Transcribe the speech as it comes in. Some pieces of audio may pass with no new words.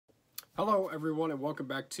Hello, everyone, and welcome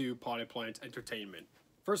back to Potted Plants Entertainment.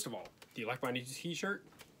 First of all, do you like my new t-shirt?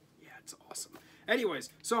 Yeah, it's awesome. Anyways,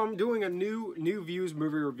 so I'm doing a new views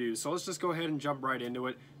movie review, so let's just go ahead and jump right into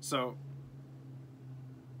it.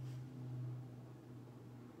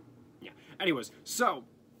 Anyways, so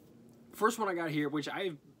first one I got here, which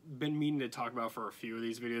I've been meaning to talk about for a few of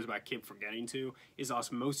these videos, but I keep forgetting to, is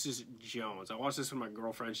Osmosis Jones. I watched this with my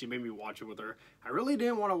girlfriend. She made me watch it with her. I really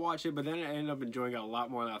didn't want to watch it, but then I ended up enjoying it a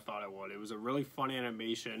lot more than I thought I would. It was a really fun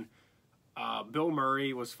animation. Bill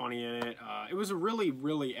Murray was funny in it. It was a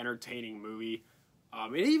really entertaining movie.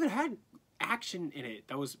 It even had action in it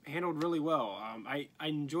that was handled really well. I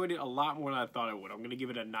enjoyed it a lot more than I thought I would. I'm going to give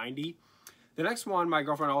it a 90. The next one, my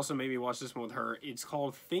girlfriend also made me watch this one with her. It's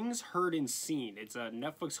called Things Heard and Seen. It's a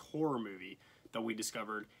Netflix horror movie that we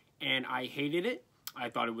discovered, and I hated it. I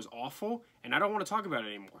thought it was awful, and I don't want to talk about it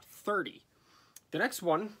anymore. 30. The next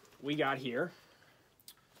one we got here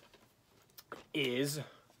is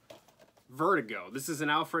Vertigo. This is an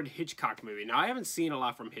Alfred Hitchcock movie. Now, I haven't seen a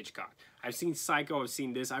lot from Hitchcock. I've seen Psycho. I've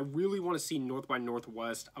seen this. I really want to see North by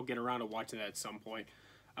Northwest. I'll get around to watching that at some point.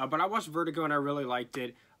 But I watched Vertigo, and I really liked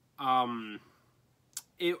it.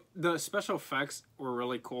 The special effects were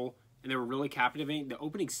really cool and they were really captivating. The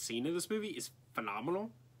opening scene of this movie is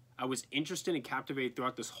phenomenal. I was interested and captivated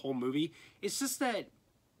throughout this whole movie. It's just that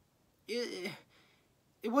it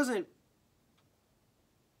wasn't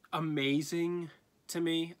amazing to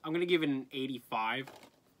me. I'm gonna give it an 85.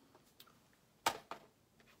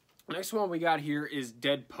 Next one we got here is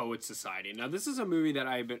Dead Poets Society. Now this is a movie that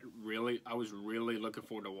I was really looking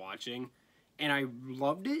forward to watching, and I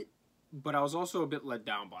loved it, but I was also a bit let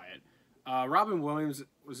down by it. Robin Williams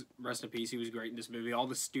was, rest in peace, he was great in this movie. All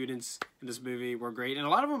the students in this movie were great, and a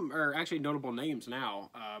lot of them are actually notable names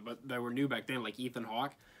now, but they were new back then, like Ethan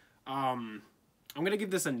Hawke. I'm going to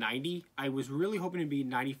give this a 90. I was really hoping to be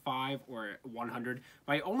 95 or 100.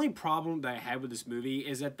 My only problem that I had with this movie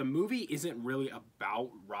is that the movie isn't really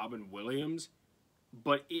about Robin Williams,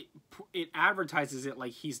 but it advertises it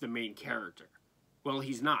like he's the main character. Well,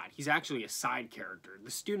 he's not. He's actually a side character.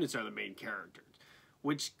 The students are the main characters,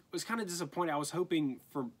 which was kind of disappointing. I was hoping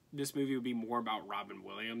for this movie would be more about Robin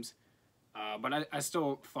Williams, but I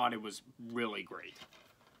still thought it was really great.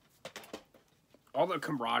 All the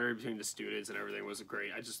camaraderie between the students and everything was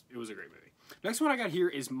great. It was a great movie. Next one I got here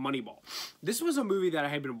is Moneyball. This was a movie that I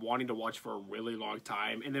had been wanting to watch for a really long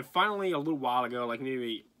time, and then finally a little while ago, like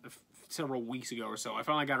maybe several weeks ago or so, I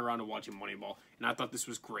finally got around to watching Moneyball, and I thought this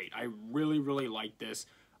was great. I really liked this.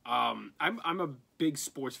 I'm a big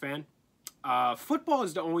sports fan. Football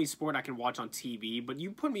is the only sport I can watch on TV, but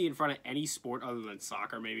you put me in front of any sport other than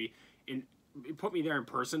soccer, maybe, and put me there in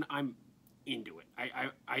person, I'm into it.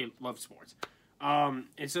 I love sports. And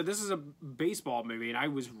so this is a baseball movie, and I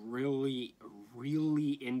was really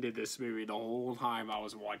into this movie the whole time I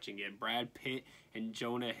was watching it. Brad Pitt and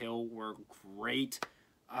Jonah Hill were great.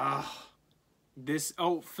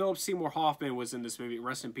 Philip Seymour Hoffman was in this movie.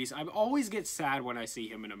 Rest in peace. I always get sad when I see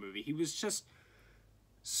him in a movie. He was just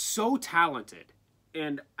so talented,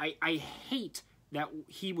 and I hate that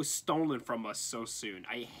he was stolen from us so soon.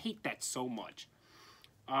 I hate that so much.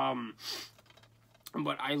 But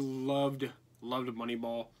I loved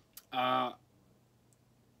Moneyball.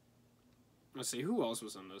 Let's see, who else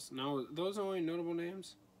was in this? No, those are only notable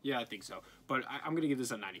names? Yeah, I think so. But I'm going to give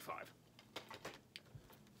this a 95.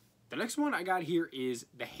 The next one I got here is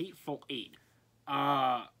The Hateful Eight.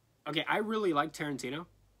 Okay, I really like Tarantino.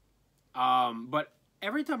 But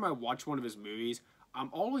every time I watch one of his movies, I'm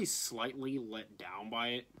always slightly let down by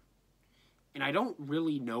it. And I don't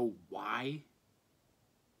really know why.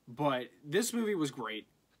 But this movie was great.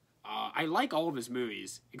 I like all of his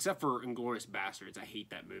movies, except for Inglourious Basterds. I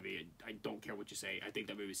hate that movie. I don't care what you say. I think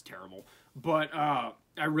that movie's terrible. But I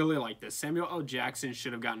really like this. Samuel L. Jackson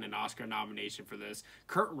should have gotten an Oscar nomination for this.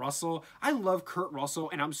 Kurt Russell. I love Kurt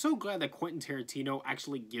Russell, and I'm so glad that Quentin Tarantino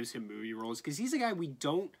actually gives him movie roles, because he's a guy we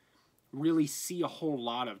don't really see a whole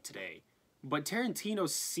lot of today. But Tarantino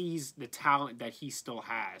sees the talent that he still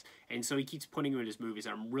has, and so he keeps putting him in his movies,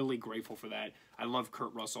 and I'm really grateful for that. I love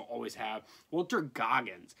Kurt Russell, always have. Walter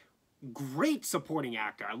Goggins, great supporting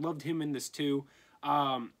actor. I loved him in this too.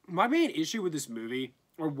 My main issue with this movie,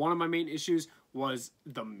 or one of my main issues, was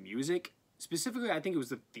the music. Specifically, I think it was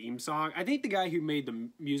the theme song. I think the guy who made the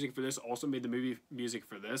music for this also made the movie music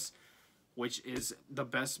for this, which is the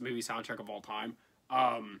best movie soundtrack of all time.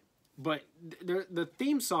 But the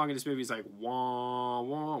theme song in this movie is like wah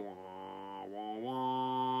wah wah wah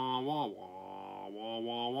wah wah wah wah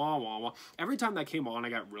wah wah wah wah. Every time that came on, I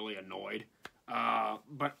got really annoyed.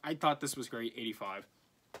 But I thought this was great. 85.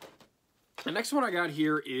 The next one I got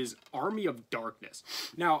here is Army of Darkness.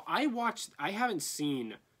 Now, I haven't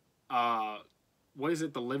seen, what is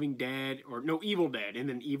it, The Living Dead, or no, Evil Dead, and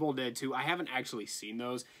then Evil Dead 2. I haven't actually seen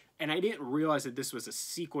those, and I didn't realize that this was a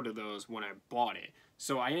sequel to those when I bought it.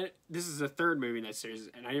 So this is the third movie in that series,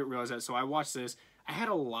 and I didn't realize that, so I watched this. I had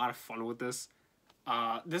a lot of fun with this.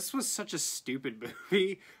 This was such a stupid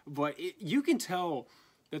movie, but you can tell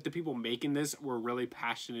that the people making this were really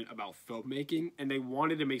passionate about filmmaking, and they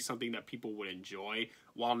wanted to make something that people would enjoy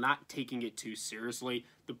while not taking it too seriously.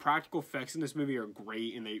 The practical effects in this movie are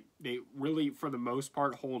great, and they really, for the most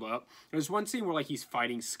part, hold up. There's one scene where, like, he's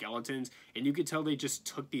fighting skeletons, and you could tell they just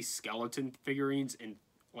took these skeleton figurines and,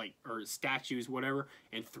 like, or statues, whatever,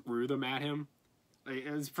 and threw them at him. It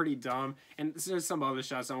was pretty dumb, and there's some other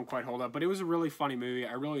shots that don't quite hold up, but it was a really funny movie.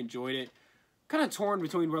 I really enjoyed it. Kind of torn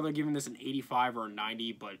between whether giving this an 85 or a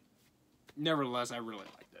 90, but nevertheless, I really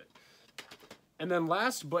liked it. And then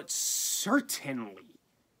last, but certainly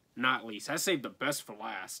not least, I saved the best for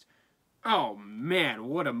last. Oh man,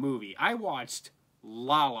 what a movie. I watched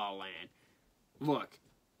La La Land. Look,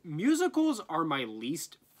 musicals are my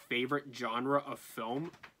least favorite genre of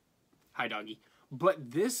film. Hi, doggy.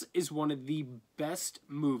 But this is one of the best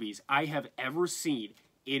movies I have ever seen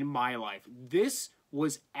in my life. This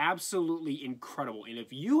was absolutely incredible. And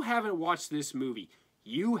if you haven't watched this movie,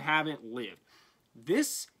 you haven't lived.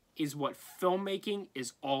 This is what filmmaking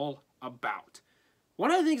is all about.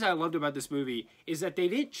 One of the things I loved about this movie is that they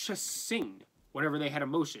didn't just sing whenever they had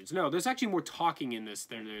emotions. No, there's actually more talking in this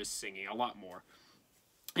than there is singing, a lot more.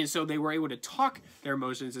 And so they were able to talk their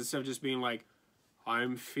emotions instead of just being like,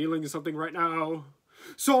 I'm feeling something right now,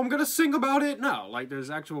 so I'm gonna sing about it. No, like,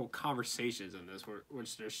 there's actual conversations in this,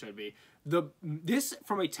 which there should be. This,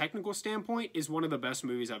 from a technical standpoint, is one of the best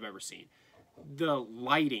movies I've ever seen. The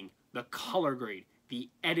lighting, the color grade, the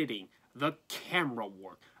editing, the camera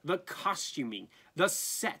work, the costuming, the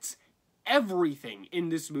sets, everything in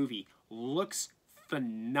this movie looks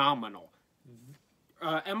phenomenal.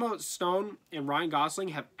 Emma Stone and Ryan Gosling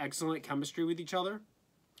have excellent chemistry with each other.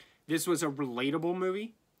 This was a relatable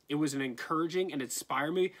movie. It was an encouraging and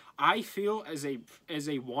inspiring movie. I feel, as a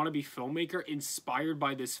wannabe filmmaker inspired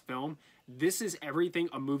by this film, this is everything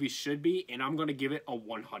a movie should be, and I'm going to give it a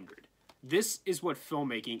 100. This is what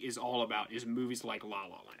filmmaking is all about, is movies like La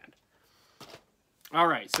La Land.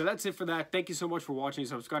 Alright, so that's it for that. Thank you so much for watching.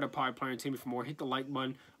 Subscribe to Pilot Planner Entertainment for more. Hit the like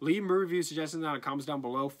button. Leave me review suggestions in the comments down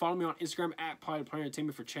below. Follow me on Instagram at Pilot Planner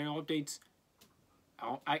Entertainment for channel updates.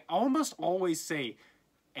 I almost always say,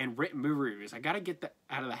 and written movie reviews. I gotta get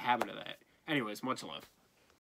out of the habit of that. Anyways, much love.